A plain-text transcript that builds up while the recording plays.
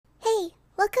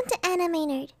Anime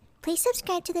Nerd. Please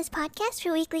subscribe to this podcast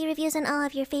for weekly reviews on all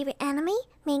of your favorite anime,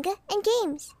 manga, and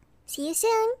games. See you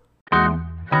soon!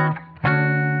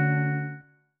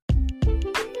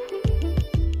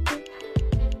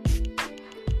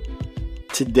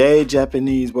 Today,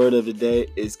 Japanese word of the day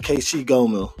is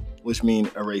Keshigomu, which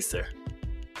means eraser.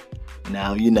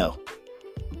 Now you know.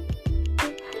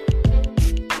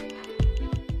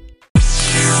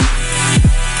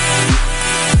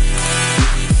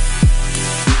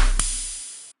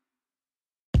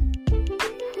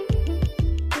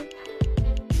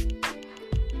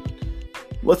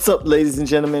 What's up, ladies and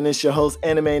gentlemen? It's your host,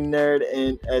 Anime Nerd,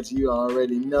 and as you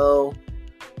already know,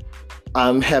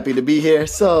 I'm happy to be here.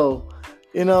 So,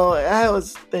 I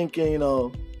was thinking,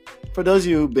 for those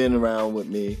of you who've been around with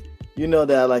me, you know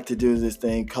that I like to do this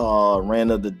thing called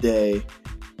Rant of the Day.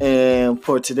 And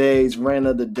for today's Rant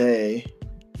of the Day,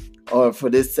 or for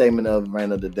this segment of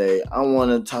Rant of the Day, I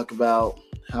want to talk about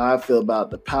how I feel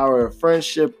about the power of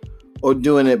friendship or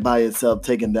doing it by yourself,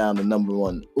 taking down the number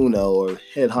one Uno or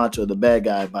head honcho, the bad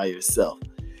guy, by yourself.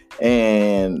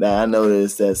 And I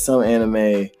noticed that some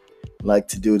anime like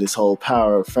to do this whole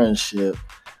power of friendship.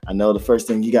 I know the first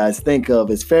thing you guys think of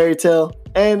is Fairy Tail.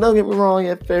 And don't get me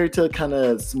wrong, Fairy Tail kind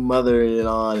of smothers it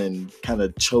on and kind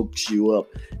of chokes you up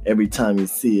every time you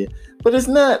see it. But it's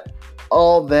not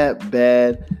all that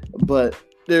bad. But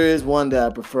there is one that I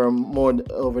prefer more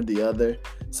over the other.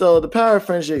 So the power of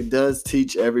friendship does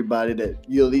teach everybody that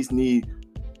you at least need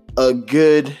a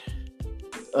good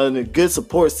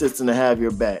support system to have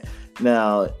your back.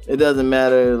 Now, it doesn't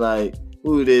matter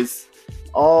who it is.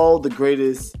 All the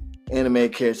greatest anime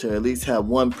characters at least have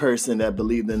one person that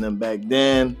believed in them back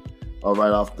then, or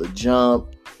right off the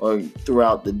jump, or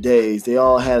throughout the days. They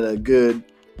all had a good,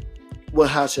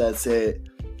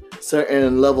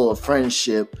 certain level of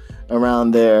friendship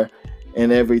around there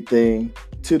and everything,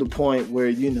 to the point where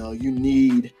you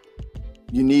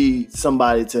need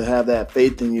somebody to have that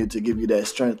faith in you to give you that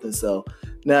strength. And so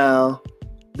now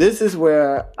this is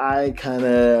where I kind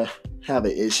of have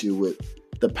an issue with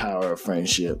the power of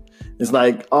friendship. It's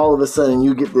like all of a sudden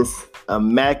you get this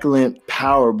immaculate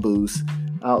power boost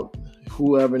out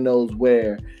whoever knows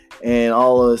where, and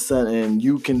all of a sudden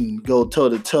you can go toe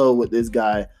to toe with this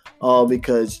guy, all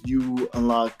because you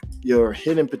unlock your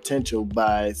hidden potential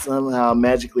by somehow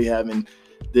magically having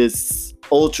this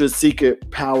ultra secret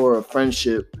power of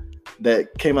friendship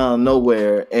that came out of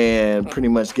nowhere and pretty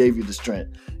much gave you the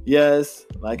strength. Yes,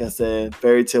 like I said,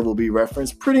 Fairy Tail will be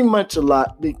referenced pretty much a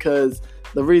lot because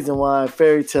the reason why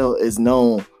Fairy Tail is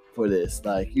known for this.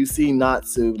 You see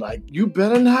Natsu, you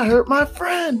better not hurt my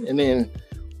friend. And then,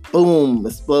 boom,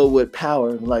 explode with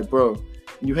power. Bro,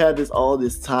 you had this all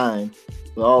this time,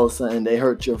 but all of a sudden they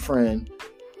hurt your friend.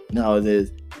 Now it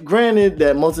is. Granted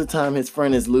that most of the time his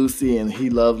friend is Lucy and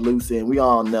he loved Lucy, and we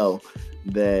all know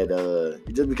that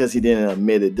just because he didn't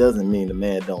admit it doesn't mean the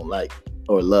man don't like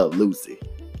or love Lucy.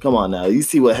 Come on now, you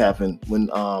see what happened when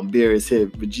Beerus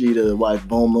hit Vegeta's wife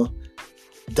Bulma.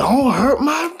 Don't hurt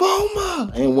my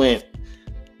Bulma! And went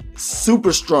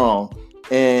super strong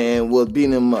and was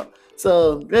beating him up.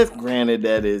 So that's granted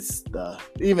that is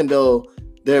even though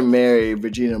they're married,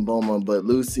 Vegeta and Bulma, but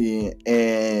Lucy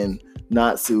and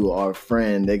Natsu are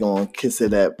friends. They're going to consider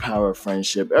that power of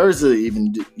friendship. Urza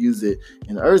even use it,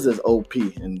 and Urza's OP,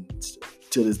 and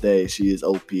to this day she is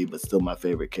OP, but still my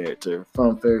favorite character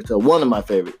from Fairy Tail. One of my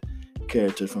favorite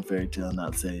characters from Fairy Tail,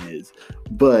 not saying it is,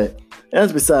 but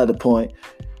that's beside the point.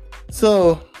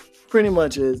 So pretty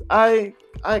much is I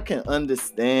can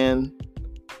understand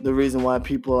the reason why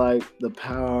people like the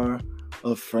power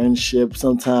of friendship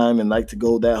sometime and like to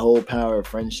go that whole power of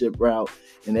friendship route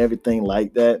and everything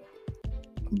like that.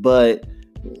 But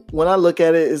when I look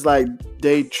at it, it's like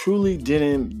they truly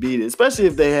didn't beat it, especially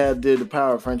if they did the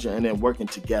power of friendship and then working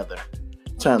together,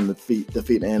 trying to defeat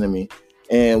the enemy,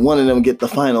 and one of them get the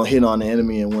final hit on the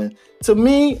enemy and win. To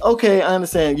me, okay, I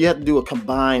understand you have to do a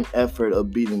combined effort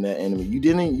of beating that enemy. You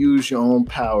didn't use your own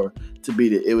power to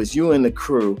beat it. It was you and the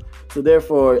crew. So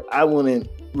therefore, I wouldn't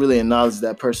really acknowledge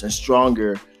that person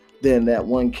stronger than that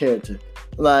one character.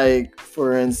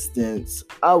 For instance,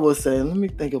 I would say, let me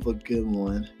think of a good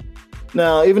one.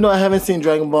 Now, even though I haven't seen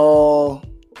Dragon Ball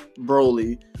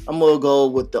Broly, I'm going to go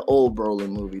with the old Broly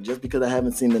movie just because I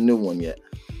haven't seen the new one yet.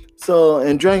 So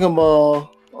in Dragon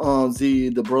Ball Z,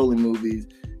 the Broly movies,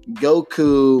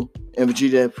 Goku and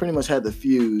Vegeta pretty much had the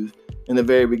fuse in the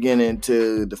very beginning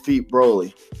to defeat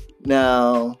Broly.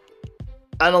 Now,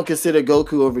 I don't consider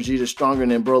Goku or Vegeta stronger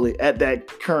than Broly at that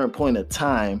current point of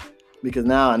time, because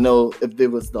now I know if it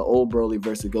was the old Broly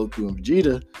versus Goku and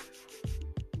Vegeta,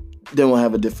 then we'll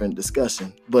have a different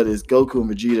discussion. But it's Goku and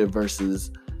Vegeta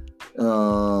versus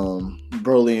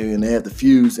Broly and they had to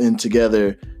fuse in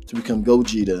together to become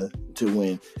Gogeta to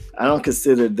win. I don't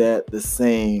consider that the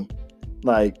same.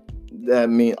 Like, that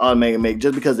mean automatically make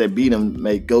just because they beat him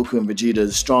make Goku and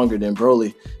Vegeta stronger than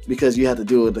Broly, because you have to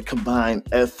do it with the combined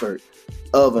effort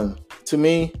of them. To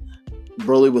me,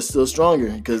 Broly was still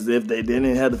stronger, because if they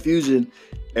didn't have the fusion,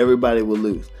 everybody would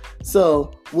lose.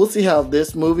 So we'll see how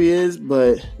this movie is,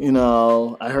 but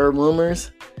I heard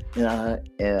rumors, and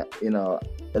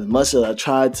as much as I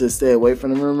tried to stay away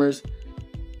from the rumors,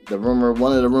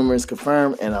 one of the rumors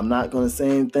confirmed, and I'm not going to say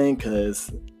anything because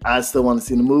I still want to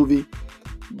see the movie.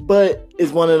 But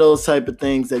it's one of those type of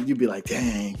things that you'd be like,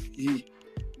 dang,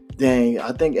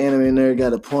 I think Anime Nerd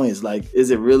got a point. It's like,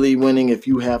 is it really winning if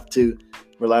you have to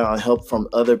rely on help from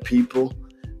other people?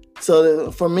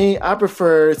 So for me, I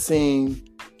prefer seeing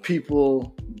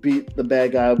people beat the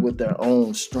bad guy with their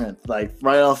own strength. Like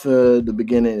right off of the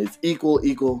beginning, it's equal,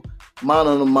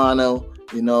 mano to mano.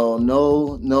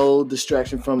 No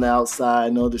distraction from the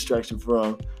outside, no distraction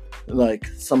from like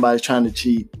somebody trying to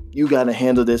cheat. You got to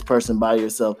handle this person by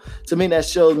yourself. To me, that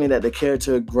shows me that the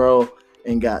character grew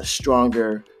and got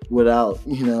stronger without,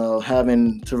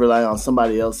 having to rely on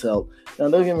somebody else's help. Now,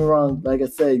 don't get me wrong. Like I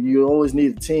said, you always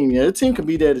need a team. The team can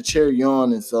be there to cheer you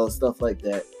on and so stuff like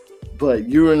that. But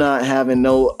you're not having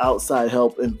no outside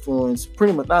help influence,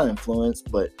 pretty much not influence,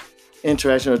 but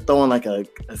interaction or throwing like a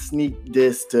sneak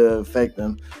diss to affect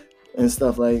them and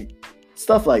stuff like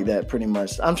that, pretty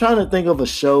much. I'm trying to think of a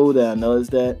show that I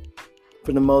noticed that.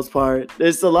 For the most part,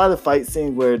 there's a lot of fight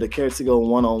scenes where the characters go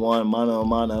one-on-one,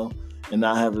 mano-a-mano, and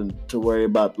not having to worry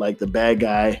about like the bad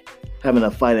guy having to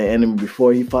fight an enemy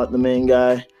before he fought the main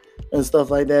guy and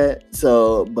stuff like that.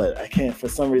 So, but I can't, for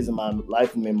some reason, my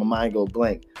mind go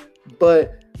blank.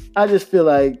 But I just feel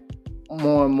like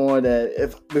more and more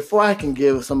that before I can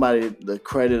give somebody the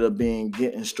credit of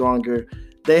getting stronger,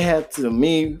 they have to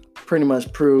me pretty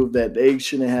much prove that they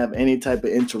shouldn't have any type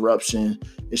of interruption.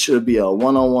 It should be a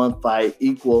one-on-one fight,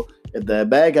 equal. If the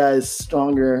bad guy is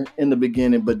stronger in the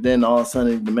beginning, but then all of a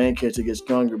sudden the main character gets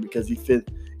stronger because he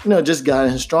just got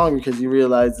him stronger because he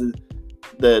realizes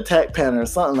the attack pattern or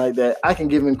something like that, I can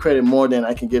give him credit more than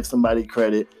I can give somebody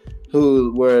credit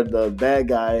where the bad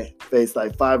guy faced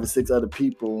like 5 or 6 other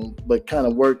people, but kind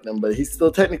of worked them, but he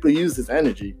still technically used his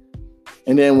energy.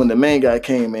 And then when the main guy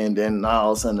came in, then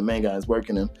all of a sudden the main guy is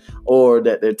working him. Or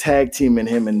that they're tag teaming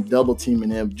him and double teaming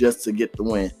him just to get the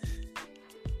win.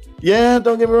 Yeah,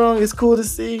 don't get me wrong, it's cool to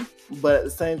see. But at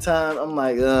the same time, I'm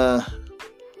like,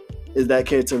 is that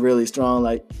character really strong?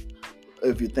 Like,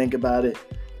 if you think about it.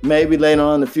 Maybe later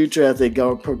on in the future, as they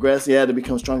progress, they had to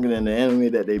become stronger than the enemy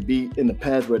that they beat in the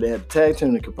past where they had to tag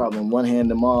team. They could probably one-hand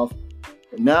them off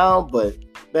now. But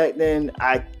back then,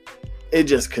 it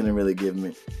just couldn't really give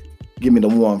me the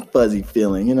warm, fuzzy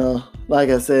feeling,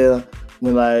 Like I said,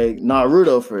 when like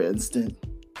Naruto, for instance,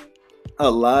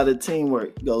 a lot of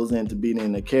teamwork goes into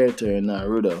beating the character in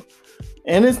Naruto.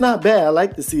 And it's not bad. I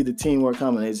like to see the teamwork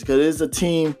combination because it's a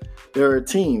team. They're a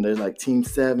team. There's like Team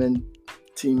 7,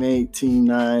 Team 8, Team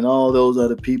 9, all those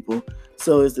other people.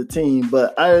 So it's a team.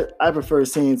 But I prefer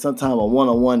seeing sometime a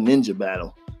one-on-one ninja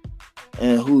battle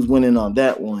and who's winning on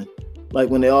that one. Like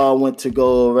when they all went to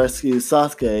go rescue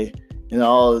Sasuke, and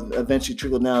all eventually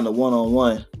trickled down to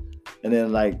one-on-one. And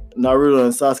then like Naruto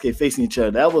and Sasuke facing each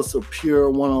other. That was a pure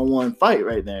one-on-one fight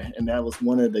right there. And that was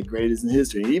one of the greatest in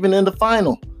history. Even in the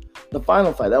final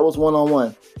fight, that was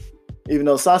one-on-one. Even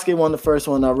though Sasuke won the first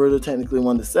one, Naruto technically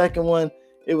won the second one,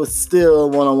 it was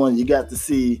still one-on-one. You got to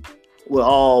see what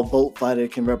all both fighters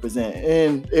can represent.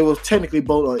 And it was technically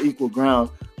both on equal ground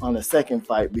on the second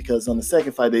fight, because on the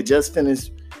second fight, they just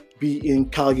finished beating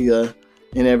Kaguya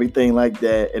and everything like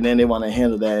that, and then they want to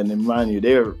handle that, and then mind you,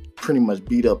 they're pretty much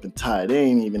beat up and tired. They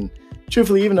ain't even,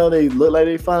 truthfully, even though they look like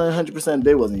they finally 100%,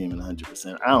 they wasn't even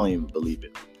 100%. I don't even believe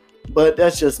it. But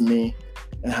that's just me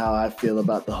and how I feel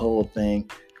about the whole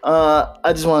thing.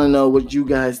 I just want to know what you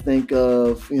guys think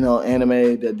of,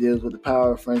 anime that deals with the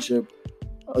power of friendship.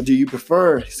 Or do you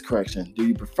prefer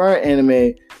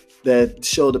anime that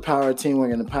show the power of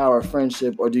teamwork and the power of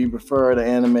friendship, or do you prefer the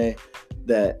anime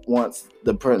that wants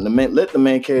let the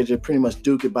main character pretty much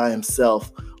duke it by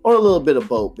himself, or a little bit of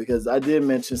both? Because I did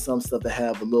mention some stuff that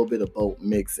have a little bit of both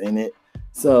mix in it.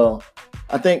 So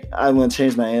I think I'm going to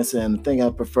change my answer, and I think I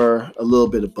prefer a little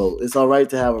bit of both. It's all right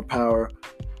to have a power,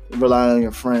 rely on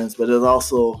your friends, but it's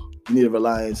also, you need to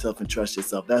rely on yourself and trust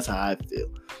yourself. That's how I feel.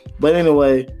 But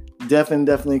anyway,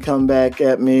 definitely come back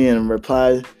at me and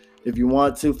reply. If you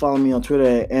want to, follow me on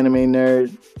Twitter at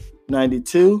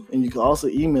AnimeNerd92, and you can also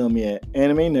email me at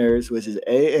AnimeNerds, which is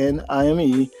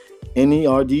ANIMENERDZ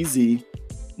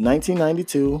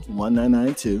 1992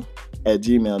 1992 at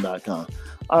gmail.com.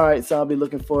 All right, so I'll be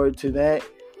looking forward to that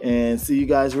and see you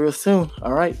guys real soon.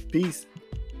 All right, peace.